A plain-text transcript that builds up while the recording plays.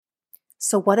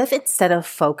So, what if instead of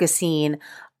focusing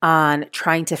on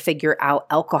trying to figure out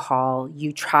alcohol,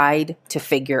 you tried to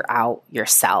figure out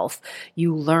yourself?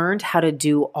 You learned how to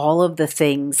do all of the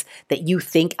things that you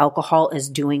think alcohol is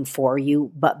doing for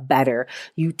you, but better.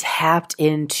 You tapped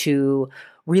into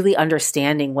really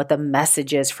understanding what the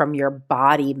messages from your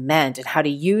body meant and how to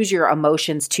use your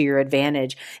emotions to your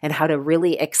advantage and how to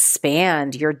really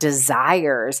expand your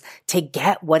desires to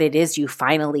get what it is you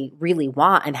finally really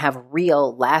want and have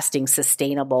real, lasting,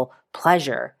 sustainable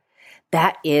pleasure.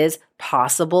 That is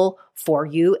possible for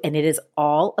you, and it is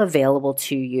all available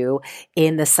to you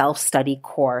in the self-study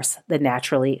course, The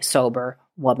Naturally Sober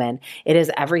Woman. It is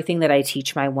everything that I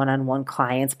teach my one-on-one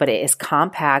clients, but it is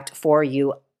compact for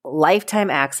you,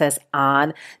 lifetime access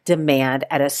on demand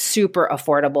at a super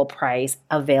affordable price,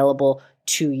 available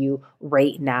to you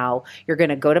right now. You're going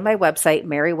to go to my website,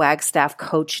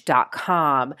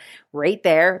 marywagstaffcoach.com. Right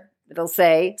there, it'll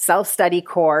say self-study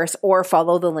course, or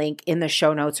follow the link in the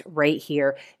show notes right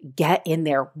here. Get in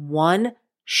there. One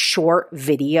short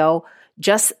video,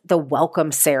 just the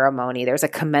welcome ceremony. There's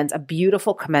a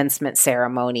beautiful commencement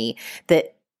ceremony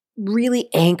that really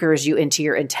anchors you into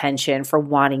your intention for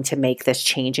wanting to make this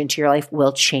change into your life.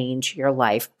 Will change your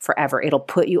life forever. It'll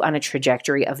put you on a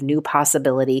trajectory of new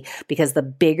possibility, because the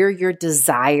bigger your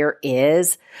desire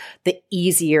is, the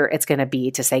easier it's going to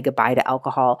be to say goodbye to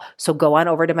alcohol. So go on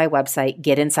over to my website,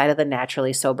 get inside of the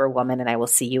Naturally Sober Woman, and I will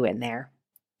see you in there.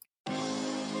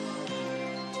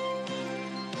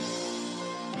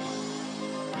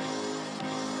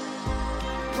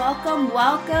 Welcome,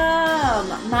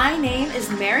 welcome. My name is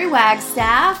Mary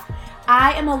Wagstaff.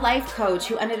 I am a life coach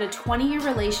who ended a 20-year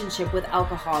relationship with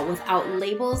alcohol without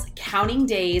labels, counting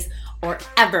days, or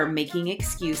ever making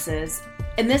excuses.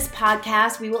 In this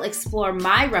podcast, we will explore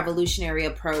my revolutionary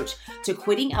approach to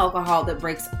quitting alcohol that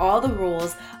breaks all the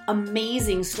rules,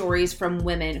 amazing stories from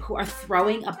women who are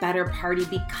throwing a better party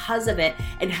because of it,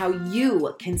 and how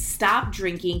you can stop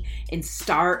drinking and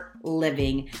start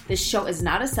living. This show is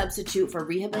not a substitute for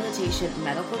rehabilitation,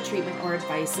 medical treatment, or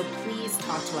advice, so please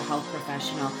talk to a health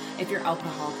professional if your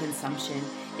alcohol consumption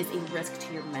is a risk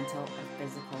to your mental or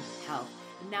physical health.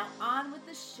 Now on with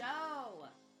the show.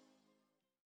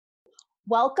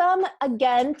 Welcome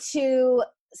again to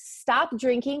Stop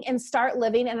Drinking and Start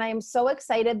Living. And I am so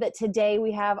excited that today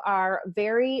we have our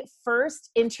very first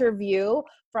interview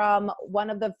from one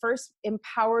of the first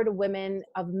empowered women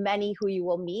of many who you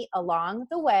will meet along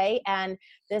the way. And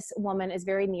this woman is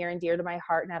very near and dear to my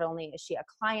heart. Not only is she a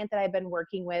client that I've been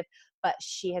working with, but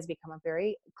she has become a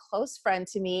very close friend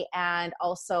to me and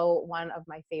also one of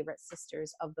my favorite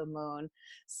sisters of the moon.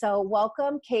 So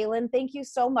welcome, Kaylin. Thank you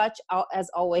so much, as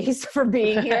always, for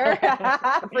being here,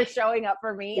 for showing up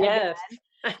for me. Yes,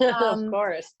 of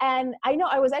course. And I know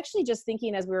I was actually just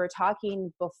thinking as we were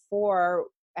talking before,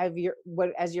 as you're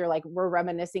like, we're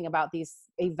reminiscing about these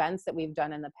events that we've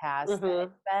done in the past. Mm-hmm.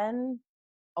 It's been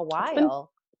a while.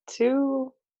 It's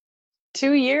been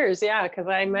two years, yeah, because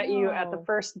I met you at the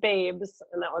first Babes,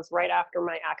 and that was right after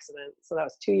my accident. So that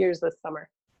was 2 years this summer.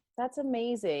 That's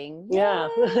amazing. Yeah.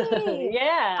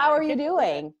 Yeah. How are you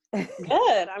doing?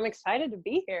 Good. I'm excited to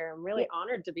be here. I'm really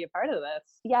honored to be a part of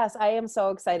this. Yes, I am so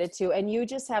excited too. And you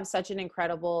just have such an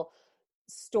incredible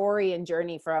story and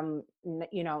journey from,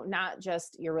 not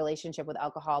just your relationship with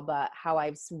alcohol, but how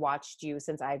I've watched you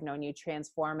since I've known you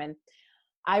transform. And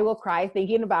I will cry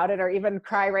thinking about it, or even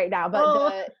cry right now,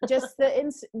 but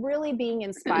really being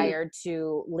inspired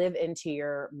to live into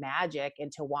your magic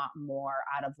and to want more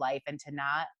out of life, and to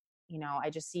not, I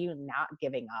just see you not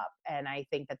giving up. And I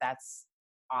think that that's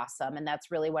awesome. And that's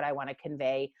really what I want to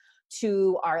convey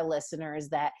to our listeners,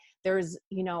 that there's,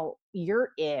 you're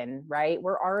in, right?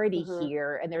 We're already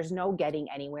here, and there's no getting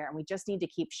anywhere. And we just need to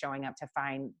keep showing up to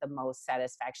find the most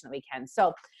satisfaction that we can.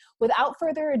 So without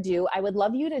further ado, I would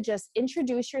love you to just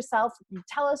introduce yourself,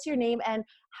 tell us your name, and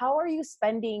how are you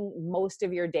spending most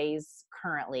of your days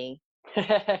currently?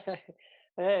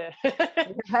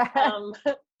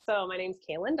 So my name's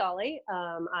Kaylin Dolly.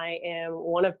 I am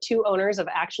one of two owners of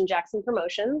Action Jackson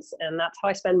Promotions, and that's how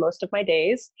I spend most of my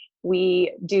days.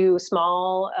 We do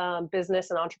small business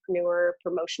and entrepreneur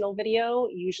promotional video,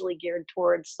 usually geared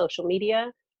towards social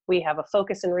media. We have a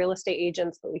focus in real estate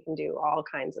agents, but we can do all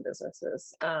kinds of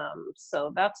businesses.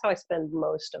 So that's how I spend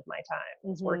most of my time,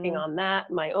 is working on that,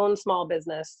 my own small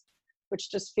business, which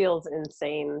just feels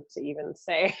insane to even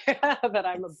say that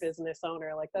I'm a business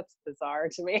owner. Like, that's bizarre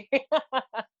to me.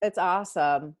 It's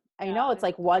awesome. I know, it's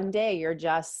like one day you're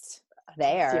just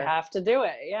there. You have to do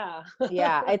it. Yeah.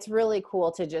 Yeah. It's really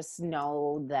cool to just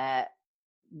know that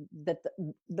that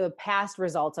the past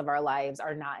results of our lives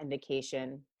are not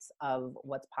indications of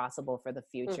what's possible for the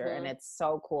future. And Mm-hmm. it's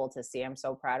so cool to see. I'm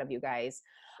so proud of you guys.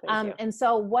 Thank you. And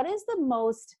so what is the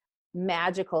most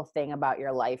magical thing about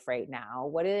your life right now?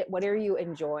 What are you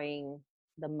enjoying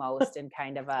the most in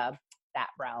kind of that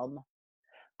realm?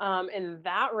 In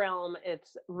that realm,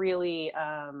 it's really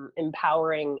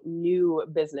empowering new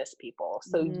business people.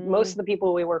 So most Mm, of the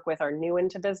people we work with are new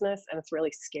into business, and it's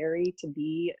really scary to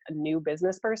be a new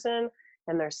business person.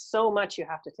 And there's so much you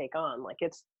have to take on. Like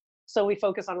it's so we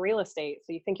focus on real estate.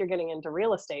 So you think you're getting into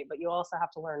real estate, but you also have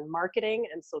to learn marketing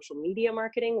and social media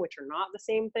marketing, which are not the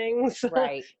same things.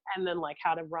 right, And then like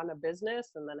how to run a business,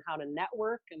 and then how to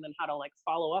network, and then how to like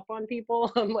follow up on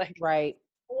people. I'm like right.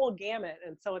 whole gamut.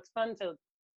 And so it's fun to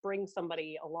bring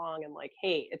somebody along and like,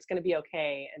 hey, it's going to be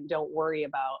okay, and don't worry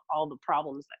about all the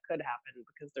problems that could happen,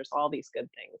 because there's all these good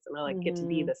things, and I like get to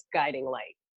be Hmm. this guiding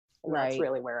light, and that's Right.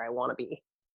 really where I want to be.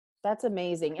 That's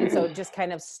amazing. And so just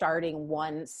kind of starting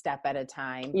one step at a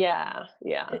time. Yeah,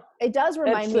 It does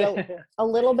remind it's me a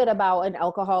little bit about an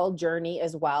alcohol journey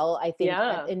as well. I think,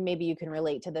 yeah. and maybe you can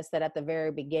relate to this, that at the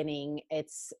very beginning,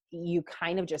 it's, you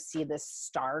kind of just see this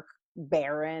stark,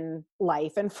 barren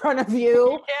life in front of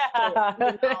you,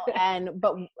 Yeah.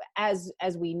 but as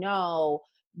we know,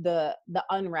 the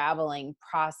unraveling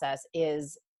process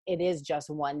is, it is just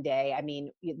one day. I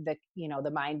mean,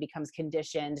 the mind becomes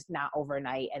conditioned, not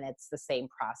overnight, and it's the same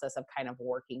process of kind of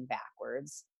working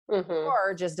backwards Hmm.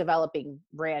 or just developing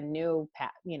brand new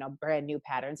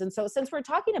patterns. And so since we're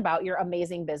talking about your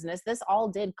amazing business, this all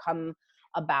did come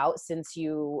about since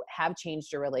you have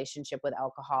changed your relationship with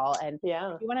alcohol. And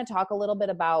Yeah. you want to talk a little bit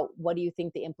about what do you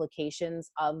think the implications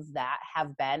of that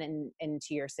have been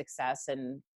into your success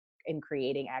and in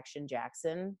creating Action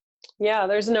Jackson? Yeah,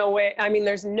 there's no way. I mean,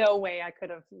 there's no way I could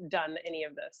have done any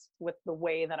of this with the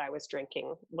way that I was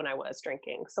drinking when I was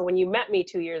drinking. So when you met me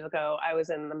 2 years ago, I was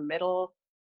in the middle.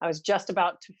 I was just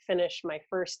about to finish my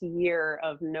first year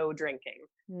of no drinking.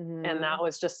 And that Hmm.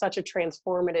 was just such a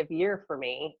transformative year for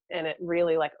me. And it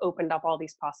really like opened up all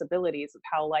these possibilities of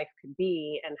how life could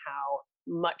be, and how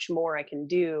much more I can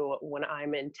do when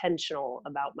I'm intentional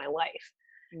about my life.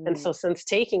 And so since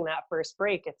taking that first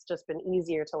break, it's just been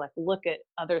easier to like look at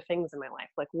other things in my life.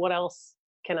 Like what else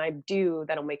can I do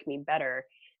that'll make me better?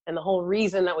 And the whole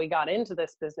reason that we got into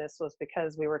this business was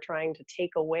because we were trying to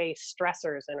take away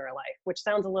stressors in our life, which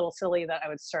sounds a little silly that I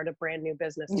would start a brand new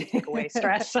business to take away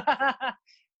stress.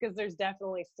 Because there's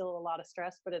definitely still a lot of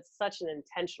stress, but it's such an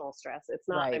intentional stress. It's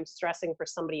not Right. I'm stressing for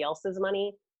somebody else's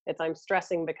money. It's I'm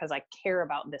stressing because I care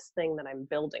about this thing that I'm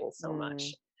building so much.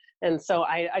 Mm. And so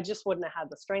I just wouldn't have had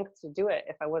the strength to do it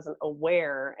if I wasn't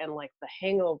aware, and like the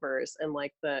hangovers and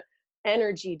like the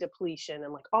energy depletion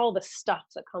and like all the stuff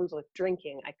that comes with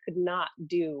drinking. I could not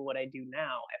do what I do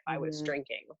now if I was Mhm.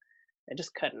 drinking. I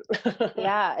just couldn't.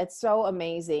 Yeah, it's so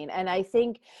amazing. And I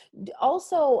think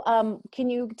also, can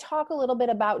you talk a little bit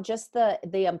about just the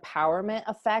empowerment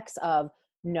effects of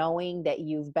knowing that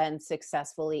you've been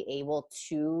successfully able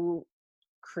to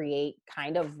create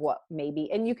kind of what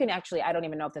maybe, and you can actually, I don't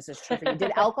even know if this is true for you.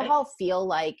 Did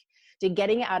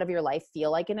getting it out of your life feel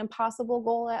like an impossible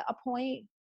goal at a point?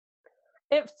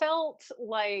 It felt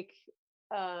like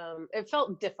it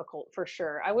felt difficult for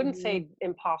sure. I wouldn't Hmm. say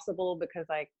impossible, because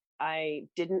I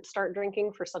didn't start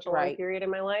drinking for such a long Right, period in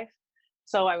my life.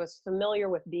 So I was familiar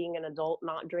with being an adult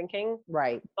not drinking,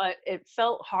 right. but it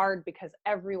felt hard because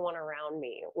everyone around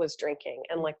me was drinking,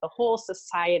 and like the whole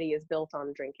society is built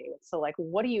on drinking. So like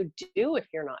what do you do if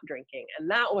you're not drinking?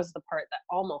 And that was the part that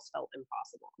almost felt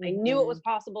impossible. I knew it was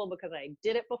Hmm. possible because I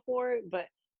did it before, but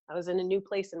I was in a new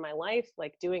place in my life,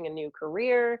 like doing a new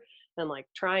career and like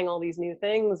trying all these new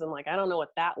things, and like I don't know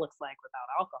what that looks like without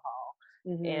alcohol.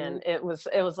 Hmm. And it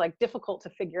was like difficult to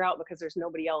figure out because there's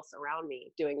nobody else around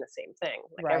me doing the same thing.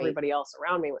 Like Right, everybody else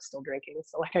around me was still drinking,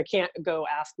 so like I can't go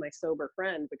ask my sober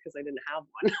friend because I didn't have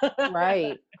one.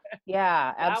 right.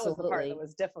 Yeah, That was the part that absolutely.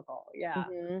 was difficult. Yeah.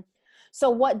 Mhm. So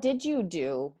what did you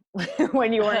do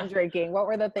when you weren't drinking? What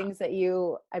were the things that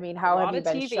I mean, A how have lot you of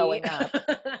been TV. showing up?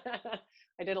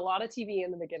 I did a lot of TV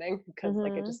in the beginning because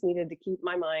like it Mhm. just needed to keep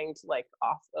my mind like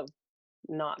off of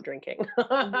not drinking.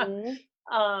 Mhm.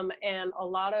 And a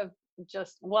lot of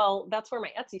just, well, that's where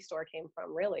my Etsy store came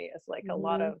from, really. It's like a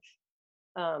lot Mhm. of,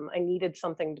 I needed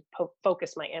something to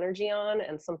focus my energy on,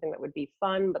 and something that would be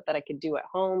fun, but that I could do at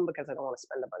home because I don't want to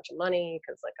spend a bunch of money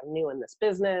because like I'm new in this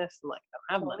business and like I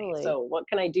don't have money. Totally. So what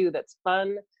can I do that's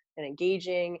fun and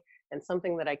engaging, and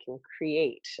something that I can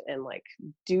create and like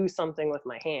do something with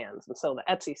my hands? And so the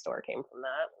Etsy store came from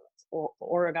that.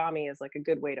 Origami is like a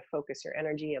good way to focus your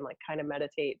energy and like kind of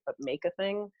meditate but make a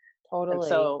thing. And Totally.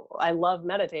 so I love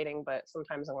meditating, but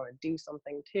sometimes I want to do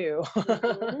something too.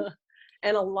 Mhm.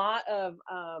 And a lot of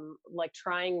like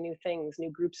trying new things,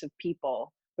 new groups of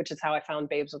people, which is how I found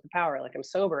Babes with the Power. Like I'm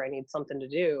sober, I need something to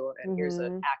do, and here's an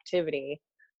Mhm. activity,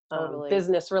 Totally.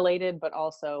 business related, but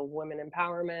also women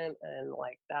empowerment, and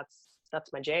like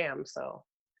that's my jam. So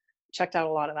checked out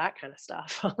a lot of that kind of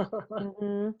stuff.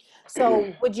 Mhm.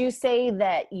 So, would you say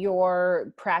that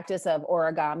your practice of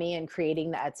origami and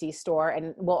creating the Etsy store,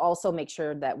 and we'll also make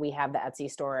sure that we have the Etsy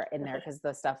store in there because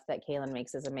the stuff that Kaylin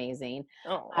makes is amazing.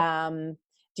 Oh. Um,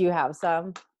 do you have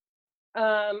some?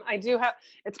 I do have,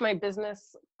 it's my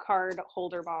business card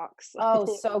holder box. Oh,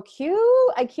 so cute.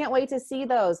 I can't wait to see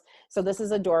those. So this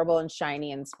is adorable and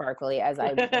shiny and sparkly as I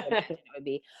would imagine it would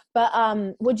be.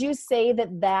 But would you say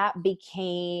that that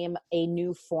became a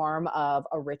new form of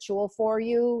a ritual for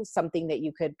you? Something that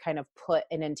you could kind of put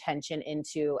an intention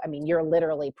into? I mean, you're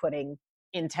literally putting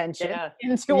intention Yeah.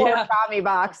 into Yeah. origami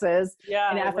boxes Yeah,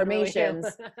 and I literally am.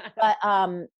 affirmations. But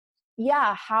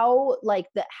yeah, how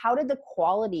did the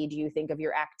quality, do you think, of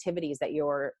your activities that you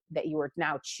were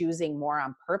now choosing more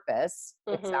on purpose,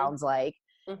 it Mhm. sounds like,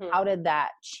 Mhm. how did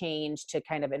that change to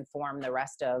kind of inform the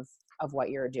rest of what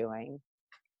you're doing?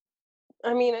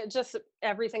 I mean, it just,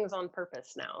 everything's on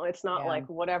purpose now. It's not Yeah. like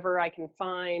whatever I can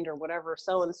find or whatever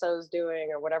so and so's doing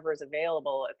or whatever is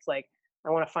available. It's like I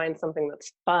want to find something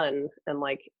that's fun and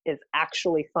like is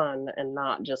actually fun and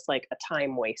not just like a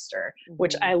time waster,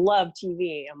 which Mhm. I love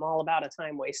TV. I'm all about a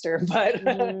time waster, but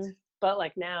Mhm. but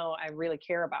like now I really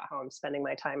care about how I'm spending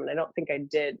my time, and I don't think I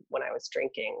did when I was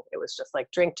drinking. It was just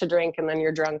like drink to drink and then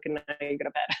you're drunk and now you go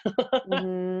to bed.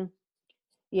 Mhm.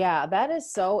 Yeah, that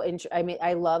is so I mean,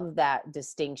 I love that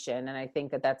distinction, and I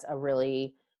think that that's a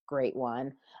really great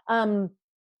one. Um,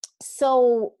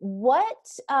 So what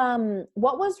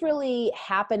was really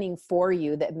happening for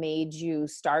you that made you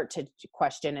start to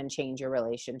question and change your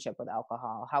relationship with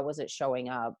alcohol? How was it showing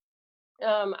up?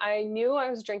 I knew I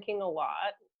was drinking a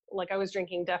lot. Like I was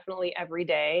drinking definitely every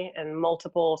day and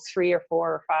multiple, 3 or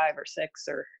 4 or 5 or 6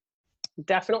 or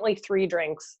definitely 3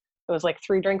 drinks. It was like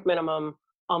 3 drink minimum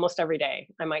almost every day.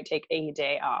 I might take a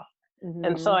day off.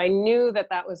 And so Mhm. I knew that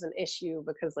that was an issue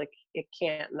because like it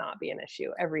can't not be an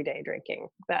issue. Every day drinking,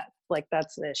 that like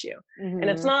that's an issue. And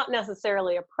it's Mhm. not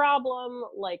necessarily a problem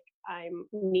like I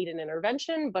need an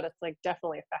intervention, but it's like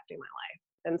definitely affecting my life.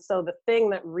 And so the thing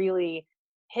that really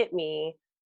hit me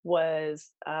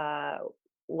was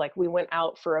like we went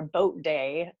out for a boat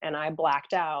day and I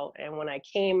blacked out, and when I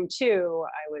came to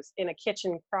I was in a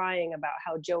kitchen crying about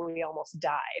how Joey almost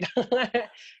died.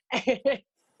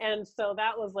 And so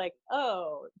that was like,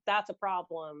 oh, that's a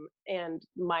problem. And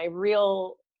my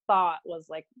real thought was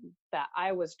like that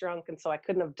I was drunk and so I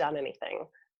couldn't have done anything.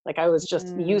 Like I was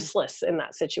just Mm. useless in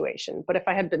that situation. But if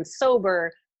I had been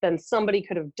sober, then somebody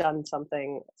could have done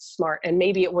something smart and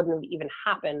maybe it wouldn't have even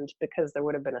happened because there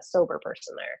would have been a sober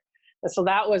person there. And so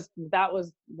that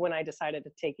was when I decided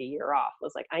to take a year off.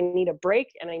 Was like I need a break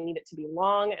and I need it to be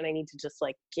long and I need to just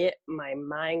like get my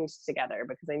mind together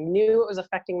because I knew it was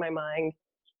affecting my mind,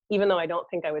 even though I don't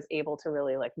think I was able to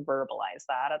really like verbalize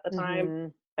that at the time.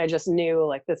 Mhm. I just knew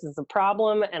like this is a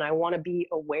problem and I want to be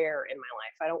aware in my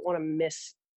life. I don't want to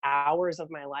miss hours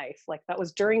of my life. Like that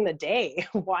was during the day.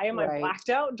 Why am I Right. blacked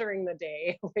out during the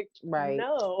day? Like, Right.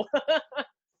 no.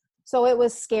 So it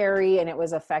was scary and it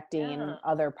was affecting Yeah.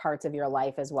 other parts of your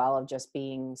life as well, of just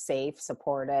being safe,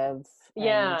 supportive,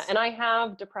 and Yeah, and I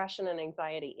have depression and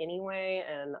anxiety anyway,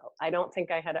 and I don't think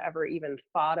I had ever even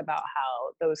thought about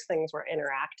how those things were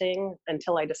interacting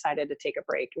until I decided to take a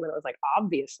break. And then it was like,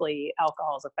 obviously,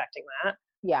 alcohol is affecting that.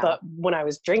 yeah, But when I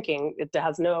was drinking, it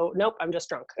has nope, I'm just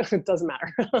drunk. It doesn't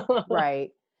matter.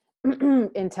 right.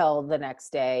 Until the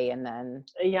next day and then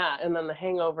Yeah, and then the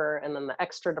hangover, and then the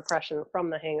extra depression from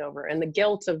the hangover, and the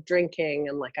guilt of drinking,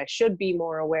 and like I should be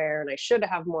more aware, and I should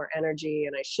have more energy,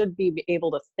 and I should be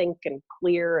able to think and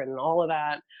clear and all of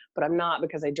that, but I'm not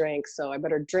because I drank, so I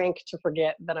better drink to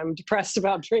forget that I'm depressed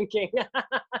about drinking.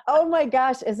 oh my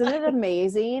gosh, isn't it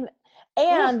amazing?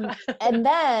 And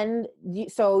then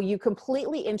so you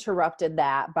completely interrupted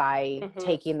that by Mhm,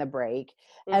 taking the break.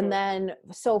 And mhm. then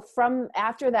so from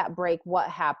after that break, what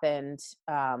happened?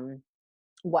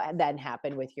 What then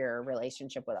happened with your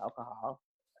relationship with alcohol?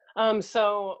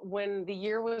 So when the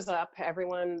year was up,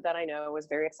 everyone that I know was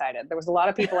very excited. There was a lot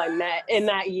of people I met in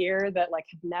that year that like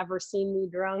had never seen me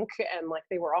drunk, and like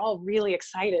they were all really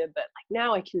excited that like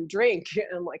now I can drink,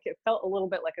 and like it felt a little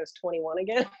bit like I was 21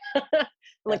 again.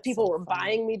 And like That's people so were funny.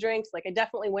 buying me drinks. Like I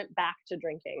definitely went back to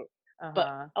drinking. But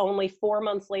Uh-huh. only 4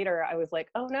 months later, I was like,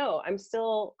 oh no, I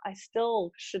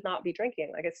still should not be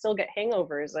drinking. Like I still get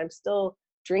hangovers. I'm still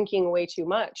drinking way too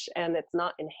much and it's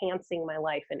not enhancing my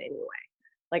life in any way.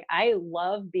 Like, I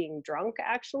love being drunk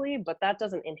actually, but that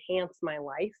doesn't enhance my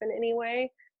life in any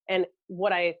way. And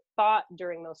what I thought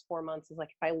during those 4 months is like,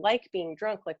 if I like being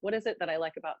drunk, like, what is it that I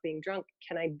like about being drunk?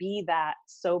 Can I be that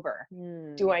sober?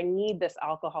 Do Mm. I need this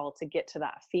alcohol to get to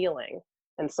that feeling?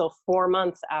 And so 4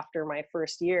 months after my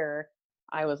first year,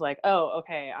 I was like, oh,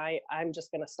 okay, I'm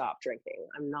just gonna stop drinking.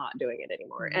 I'm not doing it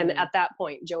anymore. And Mhm. at that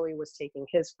point, Joey was taking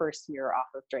his first year off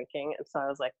of drinking. And so I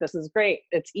was like, this is great.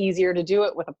 It's easier to do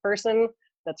it with a person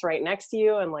that's right next to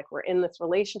you. And like, we're in this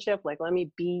relationship. Like, let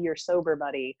me be your sober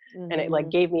buddy. And it like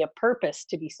Mhm. gave me a purpose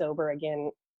to be sober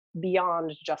again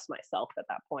beyond just myself at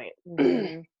that point.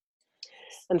 Mhm.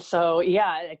 And so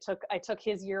yeah, I took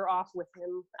his year off with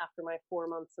him after my 4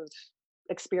 months of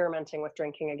experimenting with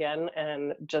drinking again,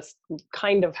 and just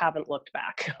kind of haven't looked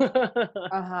back.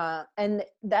 Uh-huh. And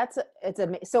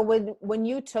so when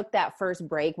you took that first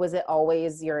break, was it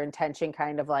always your intention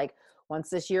kind of like once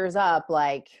this year's up,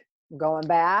 like going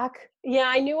back? Yeah,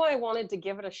 I knew I wanted to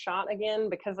give it a shot again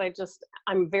because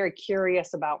I'm very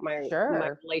curious about my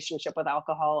Sure. relationship with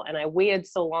alcohol, and I waited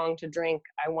so long to drink.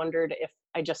 I wondered if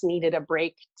I just needed a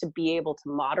break to be able to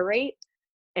moderate.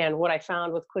 And what I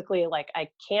found was quickly, like, I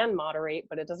can moderate,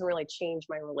 but it doesn't really change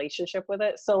my relationship with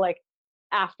it. So like,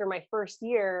 after my first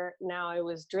year, now I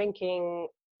was drinking.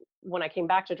 When I came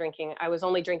back to drinking, I was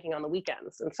only drinking on the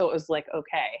weekends. And so it was like,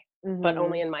 okay, but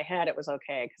only Mhm. in my head it was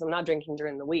okay because I'm not drinking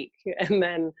during the week. And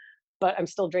then, but I'm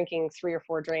still drinking 3 or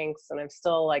 4 drinks, and I'm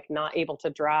still like not able to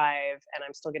drive, and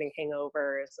I'm still getting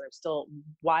hangovers, and I'm still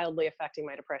wildly affecting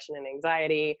my depression and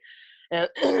anxiety. And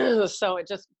so it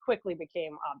just quickly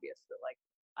became obvious that like,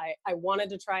 I wanted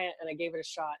to try it and I gave it a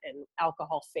shot, and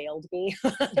alcohol failed me.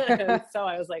 And so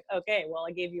I was like, okay, well,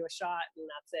 I gave you a shot and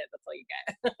that's it. That's all you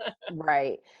get.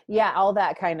 Right. Yeah, all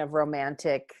that kind of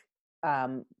romantic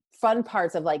um fun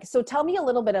parts of like, so tell me a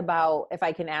little bit about, if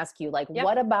I can ask you, like Yeah.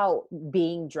 what about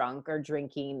being drunk or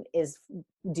drinking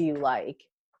do you like?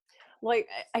 Like,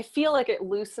 I feel like it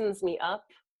loosens me up,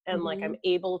 and like I'm Mhm.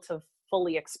 able to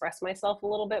fully express myself a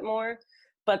little bit more.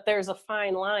 But there's a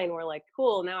fine line where like,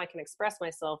 cool, now I can express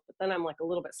myself, but then I'm like a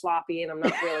little bit sloppy and I'm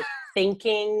not really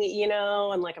thinking,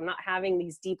 and like I'm not having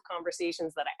these deep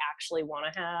conversations that I actually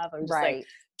want to have. I'm just like Right.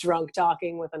 drunk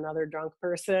talking with another drunk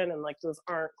person, and like those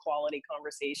aren't quality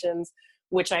conversations,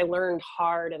 which I learned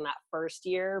hard in that first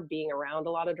year being around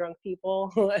a lot of drunk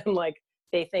people. And like,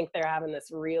 they think they're having this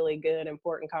really good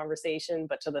important conversation,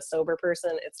 but to the sober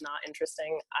person it's not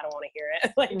interesting. I don't want to hear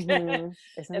it. Like, Mhm. and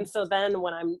Isn't so then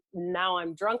when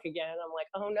I'm drunk again, I'm like,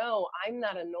 oh no, I'm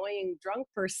that annoying drunk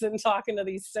person talking to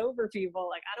these sober people.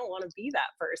 Like, I don't want to be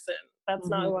that person. That's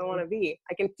not who I want Mhm. to be.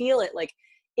 I can feel it like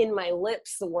in my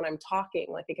lips when I'm talking.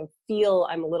 Like, I can feel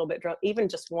I'm a little bit drunk. Even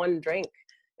just one drink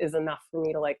is enough for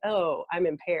me to like, oh, I'm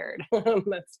impaired.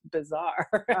 That's bizarre.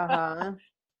 Uh-huh.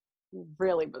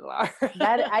 Really bizarre.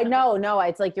 That I know, no,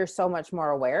 it's like you're so much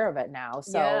more aware of it now.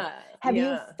 So, Yeah, have you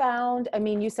yeah. found, I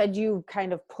mean, you said you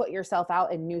kind of put yourself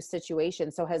out in new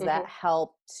situations. So, has that Hmm.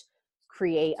 helped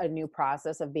create a new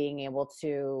process of being able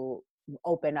to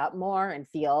open up more and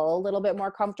feel a little bit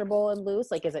more comfortable and loose?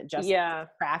 Like, is it just Yeah,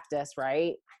 practice,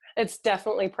 right? it's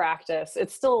definitely practice.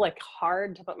 It's still like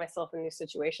hard to put myself in new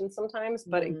situations sometimes,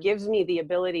 but it Mhm. gives me the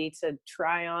ability to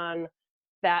try on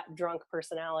that drunk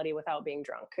personality without being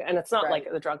drunk. And it's not like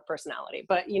Right. the drunk personality,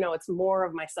 but it's more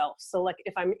of myself. So like,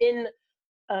 if I'm in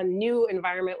a new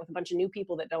environment with a bunch of new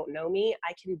people that don't know me,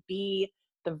 I can be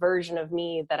the version of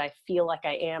me that I feel like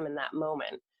I am in that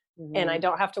moment. And I Mhm.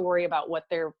 don't have to worry about what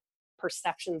their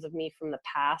perceptions of me from the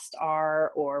past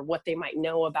are, or what they might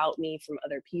know about me from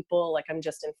other people. Like, I'm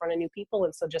just in front of new people,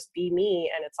 and so just be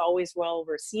me, and it's always well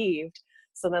received.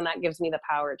 So then that gives me the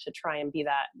power to try and be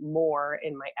that more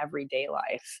in my everyday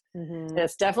life. And Mhm.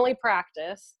 it's definitely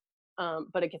practice,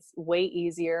 but it gets way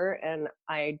easier, and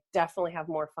I definitely have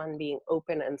more fun being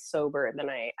open and sober than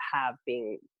I have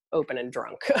being open and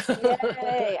drunk.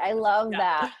 Yay, I love Yeah.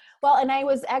 that. Well, and I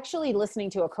was actually listening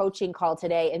to a coaching call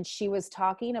today, and she was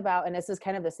talking about, and this is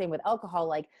kind of the same with alcohol,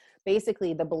 like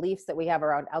basically the beliefs that we have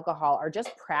around alcohol are just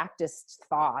practiced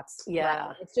thoughts, right?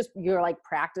 Yeah. It's just you're like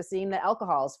practicing that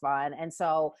alcohol is fun. And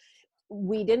so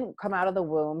we didn't come out of the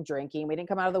womb drinking, we didn't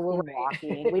come out of the womb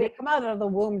walking, we Right. didn't come out of the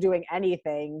womb doing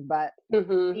anything but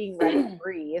Hmm. being ready to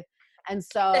breathe. And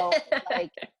so,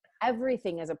 like,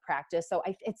 everything is a practice. So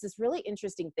it's this really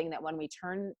interesting thing that when we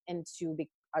turn into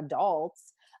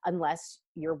adults, unless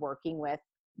you're working with,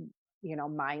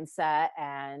 mindset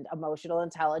and emotional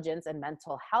intelligence and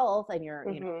mental health, and you're,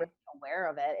 Hmm. really aware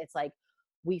of it, it's like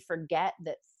we forget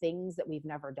that things that we've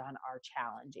never done are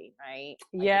challenging, right?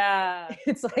 Like Yeah.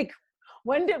 it's like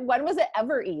when was it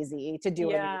ever easy to do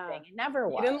a new Yeah. thing? It never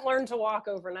You was. didn't learn to walk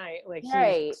overnight. Like you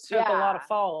Right. took a lot Yeah. of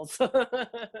falls.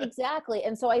 Exactly.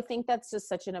 And so I think that's just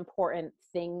such an important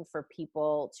thing for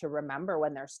people to remember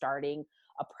when they're starting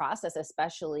a process,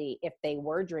 especially if they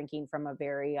were drinking from a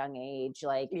very young age.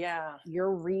 Like, Yeah.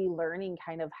 you're relearning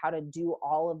kind of how to do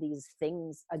all of these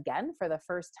things again for the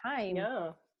first time.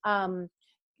 Yeah. Um,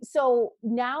 so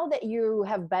now that you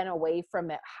have been away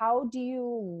from it, how do you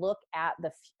look at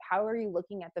how are you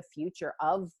looking at the future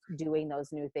of doing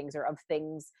those new things, or of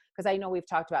things? Because I know we've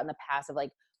talked about in the past of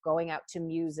like going out to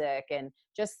music and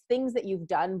just things that you've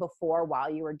done before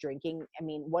while you were drinking. I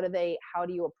mean, how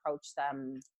do you approach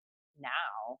them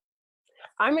now?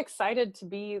 I'm excited to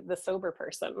be the sober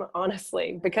person,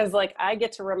 honestly, because like I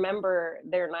get to remember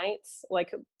their nights.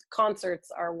 Like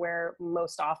concerts are where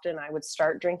most often I would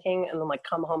start drinking and then like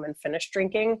come home and finish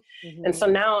drinking. And so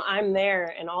now I'm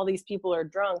there and all these people are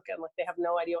drunk and like they have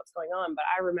no idea what's going on. But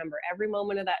I remember every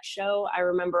moment of that show. I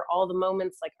remember all the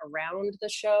moments like around the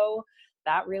show.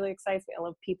 That really excites me. I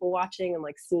love people watching and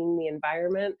like seeing the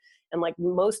environment. And like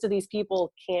most of these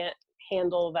people can't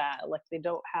handle that. Like they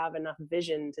don't have enough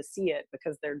vision to see it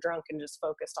because they're drunk and just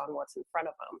focused on what's in front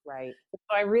of them. Right. So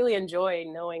I really enjoy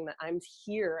knowing that I'm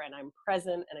here and I'm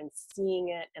present and I'm seeing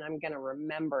it and I'm going to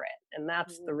remember it. And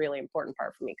that's the really important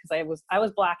part for me, because I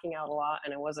was blacking out a lot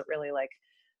and I wasn't really like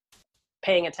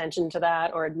paying attention to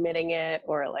that or admitting it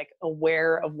or like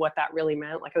aware of what that really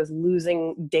meant. Like I was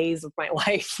losing days of my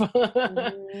life.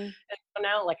 And so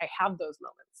now like I have those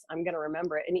moments. I'm going to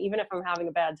remember it. And even if I'm having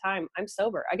a bad time, I'm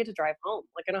sober. I get to drive home.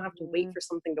 Like I don't have to wait for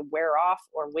something to wear off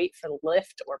or wait for the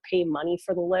lift or pay money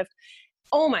for the lift.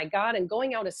 Oh my God. And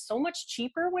going out is so much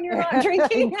cheaper when you're not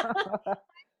drinking. I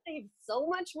save so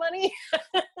much money.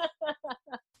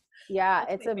 Yeah,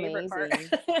 it's amazing.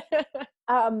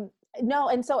 No,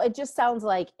 and so it just sounds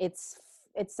like it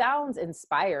sounds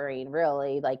inspiring,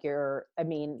 really. Like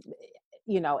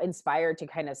inspired to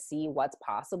kind of see what's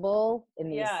possible in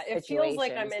these it situations. feels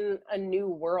like I'm in a new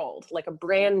world, like a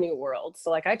brand new world.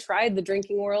 So like I tried the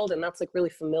drinking world and that's like really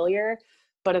familiar,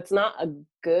 but it's not a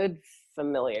good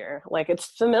familiar. Like it's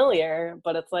familiar,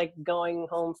 but it's like going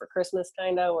home for Christmas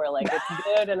kind of, where like it's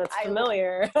good and it's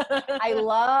familiar. I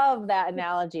love that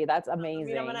analogy. That's amazing. I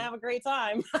mean, I'm going to have a great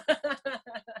time.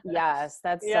 Yes,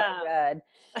 that's so good.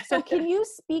 So can you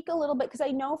speak a little bit, because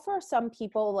I know for some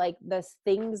people, like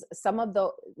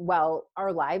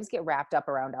our lives get wrapped up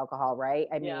around alcohol, right?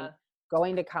 I mean,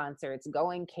 going to concerts,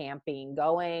 going camping,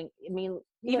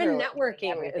 even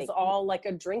networking is all like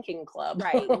a drinking club.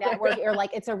 Right. Networking, or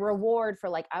like it's a reward for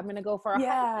like, I'm going to go for a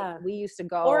hike. We used to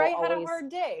go. Or I had a hard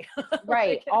day.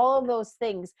 Right. All of those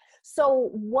things.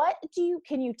 So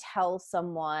can you tell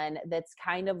someone that's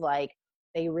kind of like,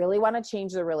 they really want to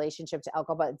change their relationship to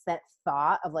alcohol, but it's that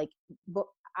thought of like,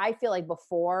 I feel like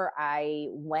before I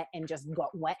went and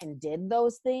did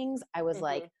those things, I was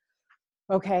like,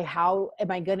 okay, how am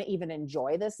I going to even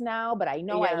enjoy this now? But I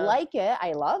know I like it.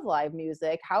 I love live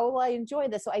music. How will I enjoy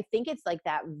this? So I think it's like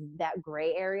that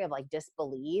gray area of like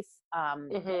disbelief.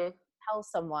 Tell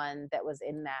someone that was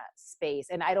in that space.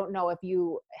 And I don't know if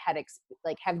you had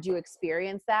have you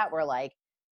experienced that where like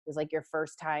it was like your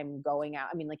first time going out?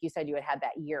 I mean, like you said, you had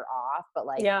that year off, but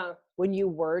like when you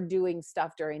were doing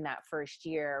stuff during that first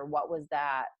year, what was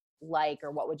that like,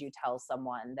 or what would you tell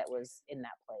someone that was in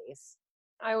that place?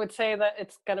 I would say that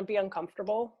it's going to be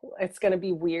uncomfortable. It's going to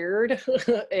be weird.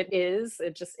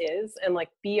 It just is. And like,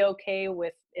 be okay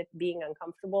with it being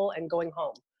uncomfortable and going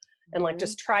home and like,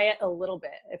 just try it a little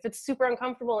bit. If it's super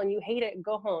uncomfortable and you hate it,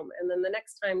 go home. And then the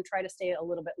next time try to stay a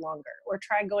little bit longer, or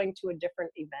try going to a different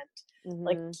event.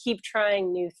 Like keep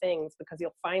trying new things, because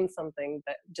you'll find something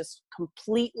that just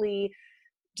completely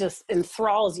just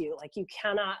enthralls you. Like you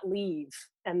cannot leave.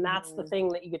 And that's the thing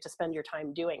that you get to spend your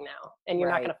time doing now. And you're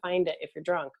not going to find it if you're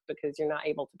drunk, because you're not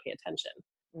able to pay attention.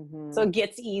 So it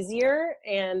gets easier,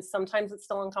 and sometimes it's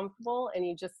still uncomfortable, and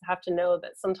you just have to know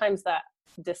that sometimes that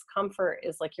discomfort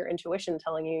is like your intuition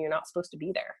telling you you're not supposed to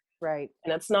be there. Right.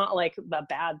 And it's not like a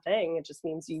bad thing. It just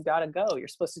means you got to go. You're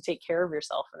supposed to take care of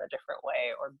yourself in a different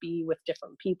way, or be with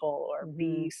different people, or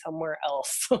be somewhere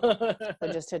else. So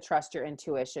just to trust your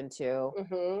intuition too.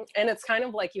 And it's kind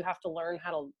of like you have to learn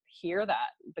how to hear that,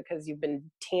 because you've been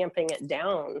tamping it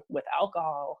down with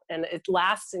alcohol, and it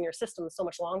lasts in your system so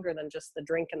much longer than just the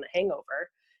drink and the hangover.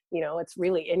 It's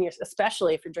really in your,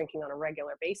 especially if you're drinking on a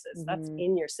regular basis, that's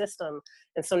in your system.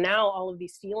 And so now all of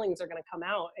these feelings are going to come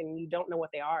out and you don't know what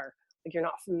they are. Like you're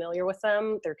not familiar with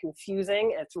them. They're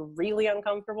confusing. It's really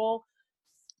uncomfortable,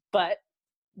 but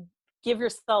give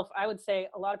yourself, I would say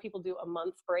a lot of people do a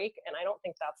month break, and I don't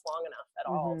think that's long enough at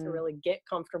all to really get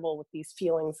comfortable with these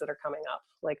feelings that are coming up.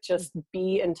 Like, just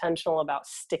be intentional about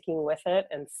sticking with it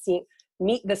and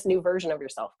meet this new version of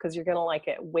yourself, because you're going to like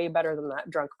it way better than that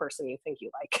drunk person you think you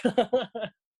like.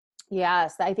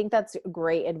 Yes, I think that's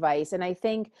great advice. And I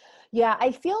think, yeah,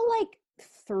 I feel like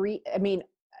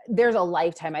there's a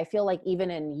lifetime. I feel like even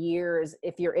in years,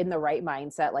 if you're in the right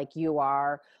mindset, like you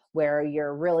are, where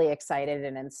you're really excited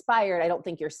and inspired, I don't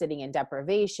think you're sitting in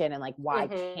deprivation and like, why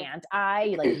can't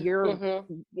I? Like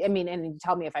I mean, and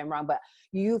tell me if I'm wrong, but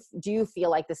do you feel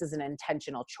like this is an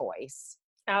intentional choice?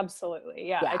 Absolutely.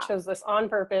 Yeah. I chose this on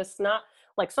purpose, not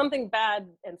like something bad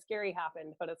and scary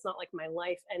happened, but it's not like my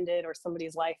life ended or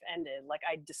somebody's life ended. Like,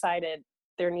 I decided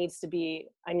I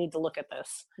need to look at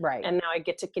this. Right. And now I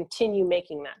get to continue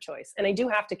making that choice. And I do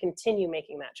have to continue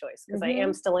making that choice, because I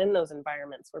am still in those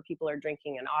environments where people are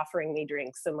drinking and offering me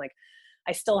drinks. And like,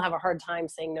 I still have a hard time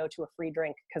saying no to a free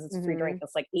drink, because it's a free drink.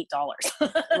 It's like $8.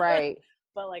 Right.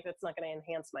 But like, that's not going to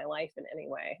enhance my life in any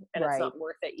way. And it's not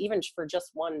worth it. Even for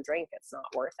just one drink, it's not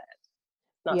worth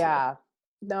it. Yeah.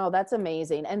 No, that's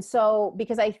amazing. And so,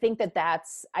 because I think that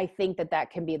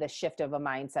can be the shift of a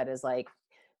mindset, is like,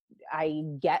 I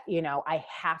get, I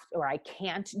have to, or I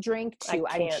can't drink to,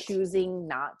 I'm choosing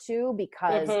not to,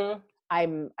 because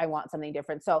I want something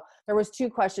different. So there was 2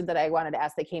 questions that I wanted to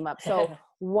ask that came up. So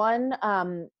one,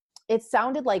 it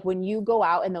sounded like when you go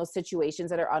out in those situations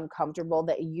that are uncomfortable,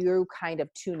 that you kind of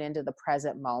tune into the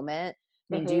present moment.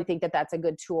 I mean, do you think that that's a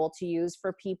good tool to use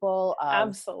for people?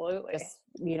 Absolutely. Just,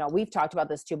 we've talked about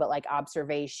this too, but like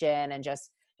observation and just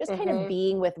kind of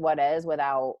being with what is,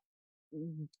 without,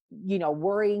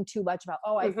 worrying too much about,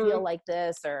 I feel like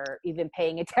this, or even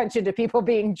paying attention to people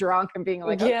being drunk and being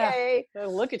like, okay,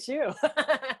 look at you.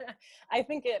 I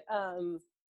think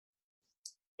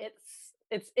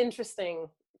it's interesting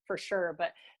for sure.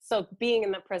 But so being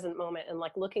in that present moment and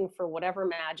like looking for whatever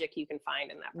magic you can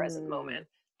find in that present moment,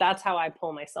 that's how I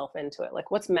pull myself into it.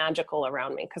 Like, what's magical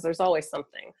around me? Because there's always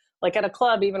something. Like at a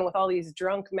club, even with all these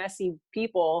drunk, messy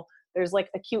people, there's like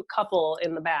a cute couple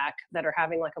in the back that are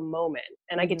having like a moment.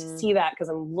 And I get to see that because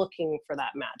I'm looking for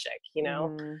that magic,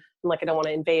 And like, I don't want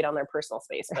to invade on their personal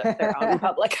space, but they're out in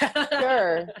public.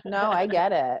 Sure. No, I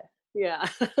get it. Yeah.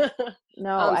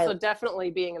 No, so definitely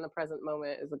being in the present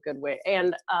moment is a good way.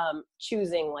 And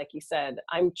choosing, like you said,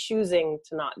 I'm choosing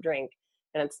to not drink.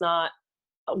 And it's not,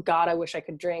 oh God, I wish I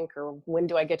could drink, or when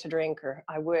do I get to drink, or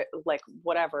I would, like,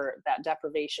 whatever, that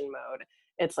deprivation mode.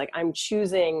 It's like, I'm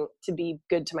choosing to be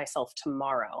good to myself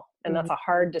tomorrow. And that's a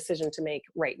hard decision to make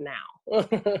right now,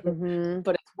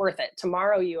 but it's worth it.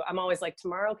 Tomorrow, I'm always like,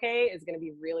 tomorrow Kay is going to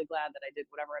be really glad that I did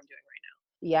whatever I'm doing right now.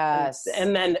 Yes.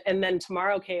 And then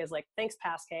tomorrow Kay is like, thanks,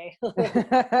 past Kay.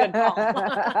 Good call.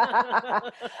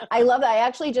 I love that. I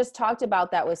actually just talked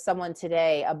about that with someone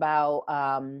today about,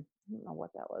 I don't know what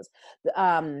that was.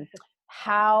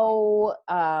 How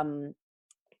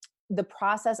the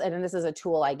process, and this is a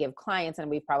tool I give clients, and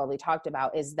we've probably talked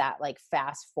about, is that like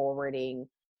fast forwarding,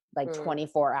 like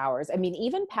 24 hours. I mean,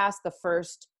 even past the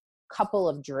first couple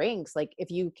of drinks, like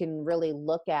if you can really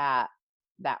look at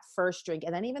that first drink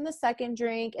and then even the second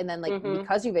drink, and then like,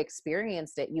 because you've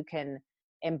experienced it, you can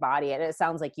embody it. It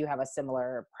sounds like you have a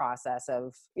similar process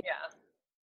of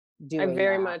doing I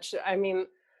very much, I mean,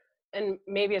 and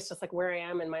maybe it's just like where I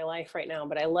am in my life right now,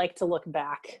 but I like to look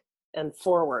back and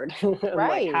forward.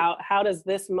 Right. Like, how does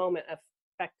this moment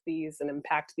affect these and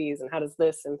impact these, and how does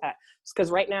this impact?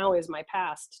 Because right now is my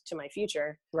past to my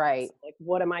future. Right. So like,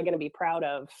 what am I going to be proud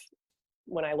of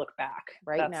when I look back?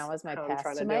 Right now is my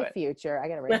past to my future. I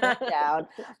got to write that down.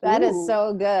 That is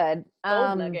so good.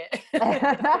 Gold nugget.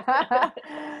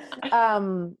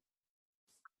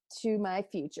 To my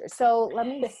future. So let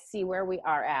me see where we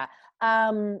are at.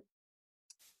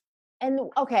 And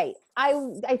okay, I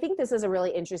think this is a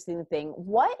really interesting thing.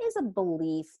 What is a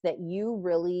belief that you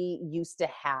really used to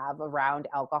have around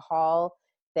alcohol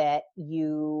that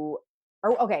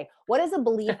what is a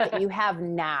belief that you have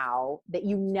now that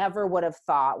you never would have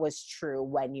thought was true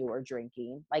when you were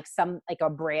drinking? Like a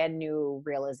brand new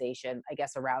realization, I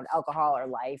guess, around alcohol or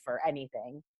life or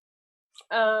anything.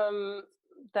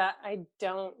 That I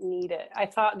don't need it. I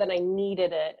thought that I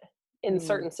needed it in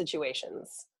certain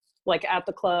situations, like at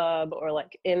the club, or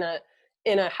like in a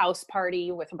house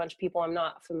party with a bunch of people I'm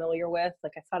not familiar with.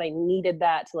 Like, I thought I needed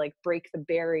that to like break the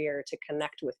barrier to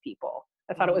connect with people.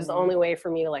 I thought it was the only way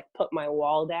for me to like put my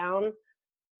wall down,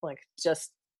 like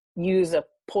just use a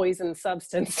poison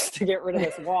substance to get rid of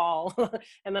this wall,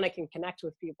 and then I can connect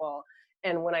with people.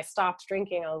 And when I stopped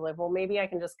drinking, I was like, well, maybe I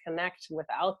can just connect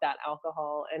without that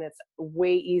alcohol. And it's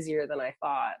way easier than I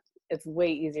thought.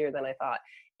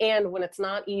 And when it's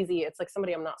not easy, it's like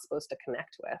somebody I'm not supposed to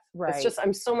connect with. Right. It's just,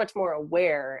 I'm so much more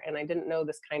aware, and I didn't know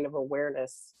this kind of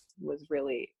awareness was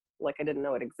really, like, I didn't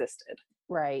know it existed.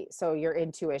 Right. So your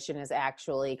intuition is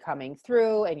actually coming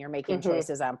through and you're making Mhm.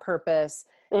 choices on purpose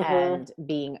Mhm. and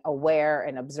being aware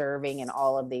and observing and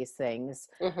all of these things.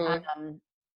 Mhm. Um,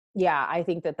 yeah, I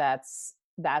think that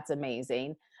that's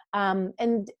amazing.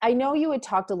 And I know you had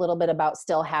talked a little bit about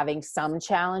still having some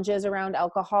challenges around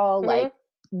alcohol, like Mhm.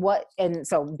 what, and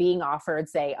so being offered,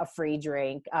 say, a free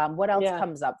drink. What else Yeah.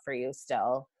 comes up for you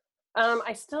still?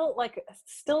 I still like,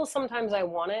 still sometimes I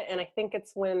want it, and I think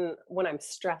it's when I'm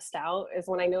stressed out is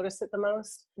when I notice it the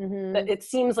most. That Mm-hmm. it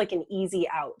seems like an easy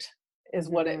out is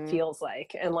what it Mm-hmm. feels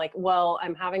like. And like, well,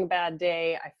 I'm having a bad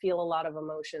day, I feel a lot of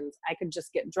emotions. I could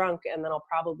just get drunk and then I'll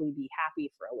probably be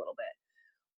happy for a little bit.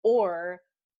 Or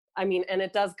I mean, and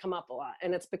it does come up a lot,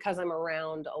 and it's because I'm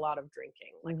around a lot of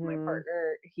drinking. Like my Mm-hmm.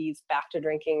 partner, he's back to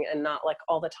drinking, and not like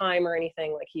all the time or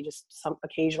anything. Like he just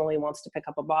occasionally wants to pick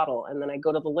up a bottle, and then I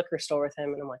go to the liquor store with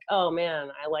him, and I'm like, oh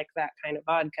man, I like that kind of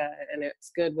vodka, and it's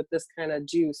good with this kind of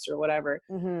juice or whatever.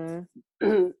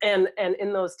 Mm-hmm. And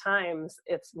in those times,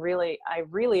 it's really, I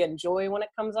really enjoy when it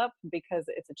comes up, because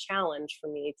it's a challenge for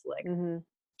me to like Mm-hmm.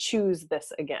 choose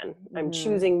this again. I'm Mm-hmm.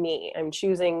 choosing me. I'm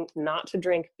choosing not to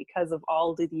drink because of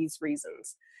all of these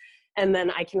reasons. And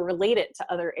then I can relate it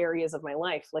to other areas of my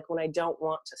life. Like when I don't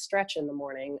want to stretch in the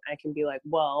morning, I can be like,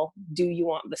 well, do you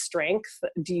want the strength?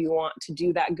 Do you want to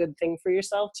do that good thing for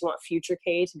yourself? Do you want future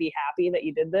Kay to be happy that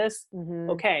you did this?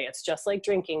 Mm-hmm. Okay, it's just like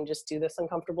drinking. Just do this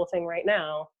uncomfortable thing right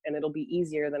now, and it'll be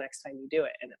easier the next time you do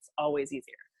it. And it's always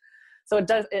easier. So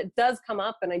it does come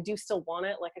up, and I do still want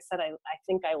it. Like I said, I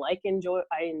think I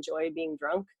enjoy being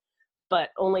drunk, but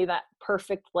only that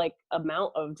perfect like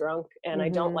amount of drunk. And I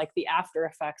don't Mm-hmm. like the after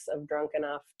effects of drunk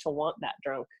enough to want that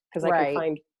drunk, because I can Right.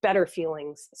 find better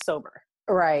feelings sober.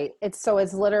 Right. It's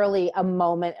literally a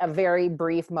moment, a very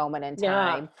brief moment in Yeah.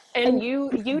 time. And And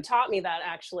you taught me that,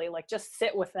 actually, like, just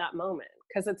sit with that moment,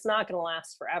 because it's not going to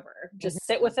last forever. Just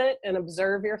sit with it and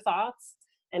observe your thoughts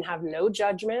and have no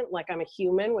judgment. Like, I'm a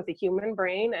human with a human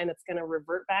brain, and it's going to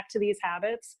revert back to these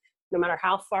habits no matter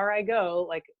how far I go.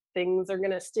 Like, things are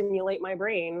going to stimulate my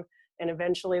brain, and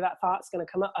eventually that thought's going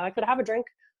to come up. I could have a drink,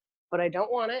 but I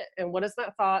don't want it. And what is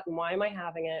that thought? And why am I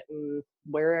having it? And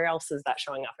where else is that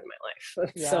showing up in my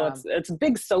life? So yeah. it's a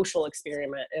big social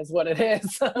experiment is what it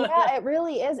is. Yeah, it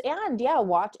really is. And yeah,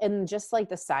 watch, and just like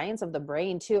the science of the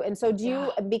brain too. And so do Yeah.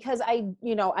 you, because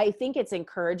I think it's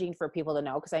encouraging for people to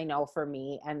know, because I know for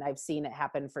me, and I've seen it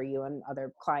happen for you and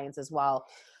other clients as well,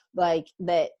 like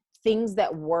that things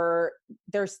that were,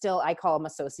 they're still, I call them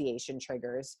association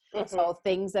triggers. Mhm. So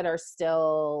things that are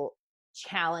still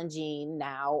challenging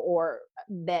now, or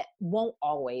that won't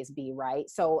always be right.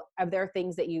 So are there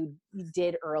things that you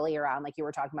did earlier on, like you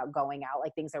were talking about going out,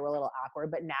 like things that were a little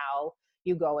awkward, but now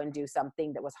you go and do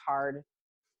something that was hard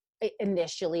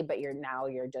initially, but you're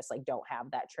just like, don't have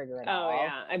that trigger at Oh all?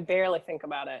 yeah, I barely think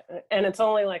about it. And it's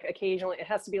only like occasionally, it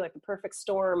has to be like the perfect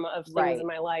storm of things in Right.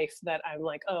 my life that I'm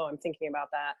like, oh, I'm thinking about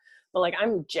that. But like,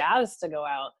 I'm jazzed to go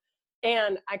out.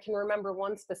 And I can remember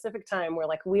one specific time where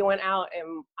like we went out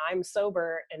and I'm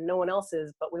sober and no one else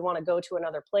is, but we want to go to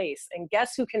another place. And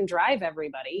guess who can drive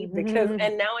everybody? Because, Hmm.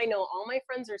 and now I know all my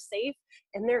friends are safe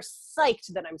and they're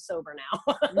psyched that I'm sober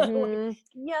now. Like, Hmm.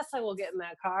 yes, I will get in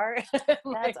that car. That's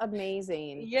Like,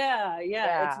 amazing. yeah, it's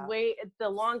Yeah. way, the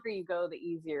longer you go, the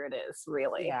easier it is,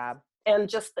 really. Yeah. And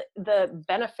just the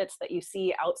benefits that you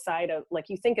see outside of, like,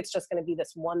 you think it's just going to be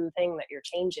this one thing that you're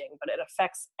changing, but it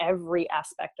affects every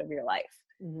aspect of your life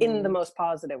in the Hmm. most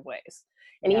positive ways.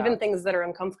 And Yeah. even things that are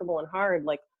uncomfortable and hard,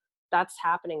 like, that's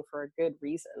happening for a good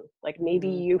reason. Like, maybe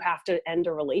Hmm. you have to end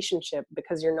a relationship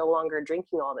because you're no longer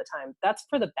drinking all the time. That's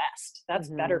for the best. That's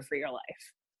better Hmm. for your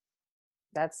life.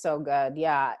 That's so good.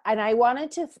 Yeah. And I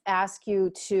wanted to ask you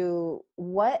to,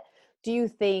 what do you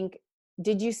think,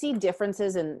 did you see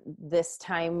differences in this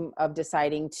time of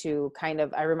deciding to kind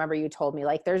of, I remember you told me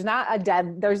like, there's not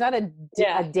a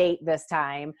Yeah. date this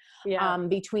time, Yeah.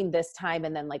 between this time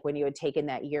and then like when you had taken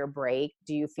that year break.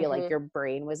 Do you feel like Hmm. your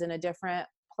brain was in a different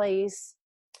place?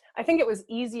 I think it was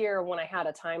easier when I had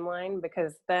a timeline,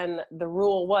 because then the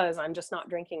rule was I'm just not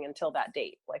drinking until that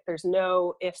date. Like, there's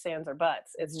no ifs, ands, or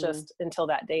buts. It's Hmm. just until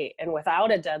that date. And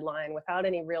without a deadline, without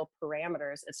any real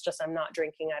parameters, it's just I'm not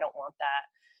drinking. I don't want that.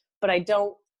 But I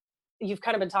don't, you've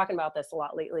kind of been talking about this a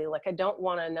lot lately. Like, I don't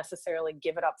want to necessarily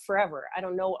give it up forever. I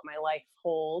don't know what my life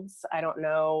holds. I don't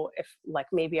know if, like,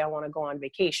 maybe I want to go on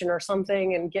vacation or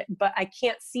something and but I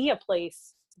can't see a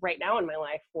place right now in my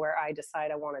life where I decide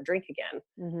I want to drink again,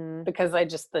 Hmm. because I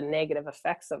just, the negative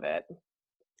effects of it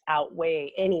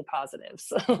outweigh any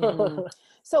positives. Mm-hmm.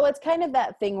 So it's kind of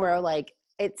that thing where like,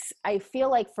 I feel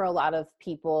like for a lot of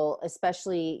people,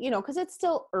 especially, you know, because it's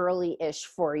still early-ish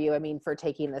for you. I mean, for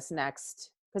taking this next,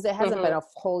 because it hasn't been a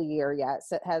whole year yet,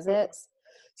 so has it?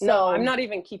 So, no, I'm not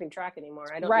even keeping track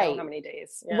anymore. I don't know how many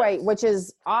days. Yeah. Right, which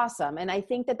is awesome. And I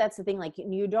think that that's the thing, like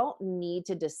you don't need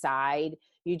to decide.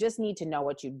 You just need to know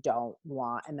what you don't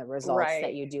want and the results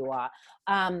that you do want.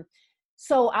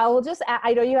 So I will just,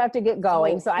 I know you have to get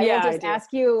going. So I will just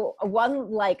ask you one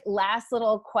like last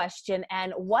little question.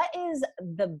 And what is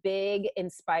the big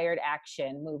inspired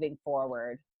action moving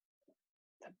forward?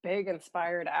 The big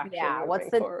inspired action. Yeah. Where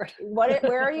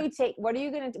are you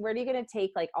going to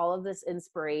take like all of this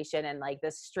inspiration and like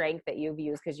this strength that you've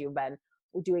used, because you've been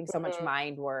doing so much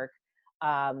mind work.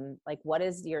 Like what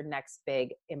is your next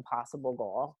big impossible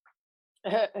goal?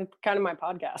 It's kind of my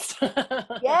podcast.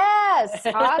 Yes.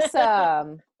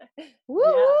 Awesome. Woo.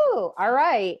 Yeah. All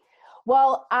right.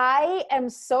 Well, I am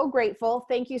so grateful.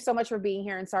 Thank you so much for being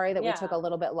here. And sorry that we took a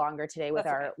little bit longer today with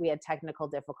we had technical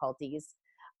difficulties.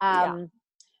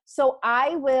 So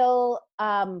I will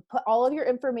put all of your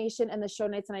information in the show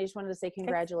notes. And I just wanted to say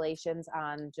congratulations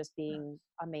on just being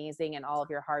amazing and all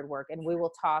of your hard work. And we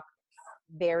will talk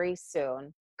very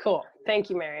soon. Cool. Thank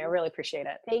you, Mary. I really appreciate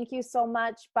it. Thank you so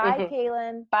much. Bye,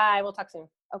 Kaylin. Bye. We'll talk soon.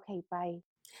 Okay. Bye.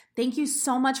 Thank you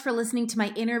so much for listening to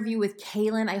my interview with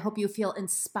Kaylin. I hope you feel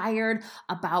inspired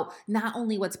about not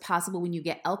only what's possible when you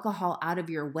get alcohol out of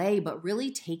your way, but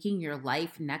really taking your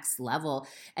life next level,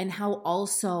 and how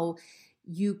also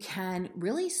you can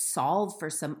really solve for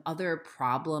some other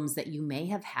problems that you may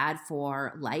have had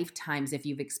for lifetimes if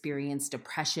you've experienced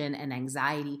depression and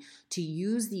anxiety, to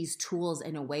use these tools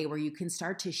in a way where you can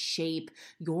start to shape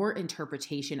your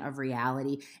interpretation of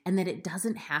reality, and that it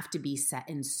doesn't have to be set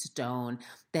in stone,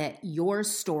 that your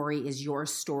story is your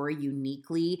story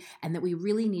uniquely, and that we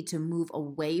really need to move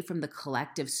away from the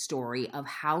collective story of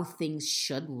how things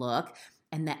should look,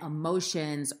 and that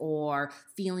emotions or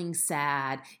feeling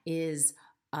sad is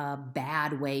a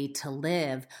bad way to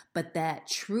live, but that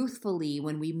truthfully,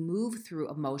 when we move through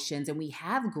emotions and we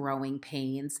have growing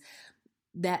pains,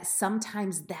 that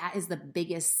sometimes that is the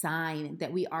biggest sign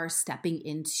that we are stepping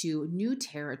into new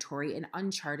territory and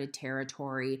uncharted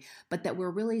territory, but that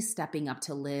we're really stepping up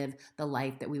to live the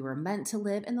life that we were meant to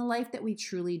live and the life that we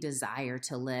truly desire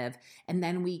to live. And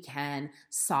then we can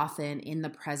soften in the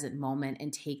present moment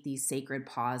and take these sacred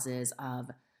pauses of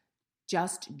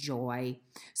just joy.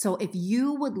 So if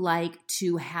you would like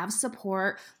to have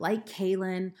support like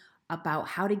Kaylin about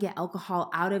how to get alcohol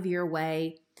out of your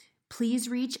way, please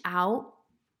reach out.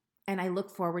 And I look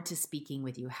forward to speaking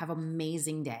with you. Have an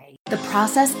amazing day. The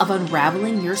process of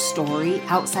unraveling your story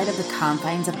outside of the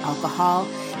confines of alcohol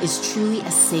is truly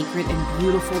a sacred and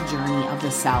beautiful journey of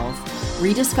the self.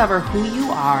 Rediscover who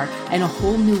you are in a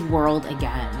whole new world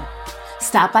again.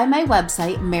 Stop by my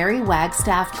website,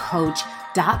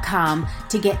 marywagstaffcoach.com,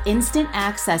 to get instant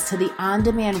access to the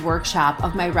on-demand workshop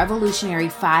of my revolutionary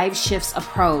 5 shifts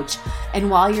approach. And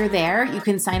while you're there, you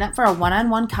can sign up for a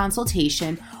one-on-one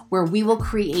consultation where we will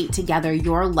create together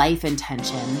your life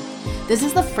intention. This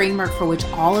is the framework for which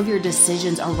all of your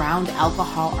decisions around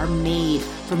alcohol are made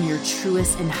from your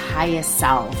truest and highest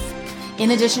self.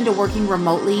 In addition to working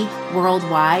remotely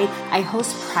worldwide, I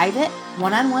host private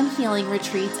one-on-one healing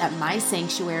retreats at my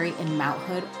sanctuary in Mount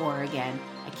Hood, Oregon.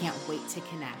 I can't wait to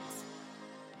connect.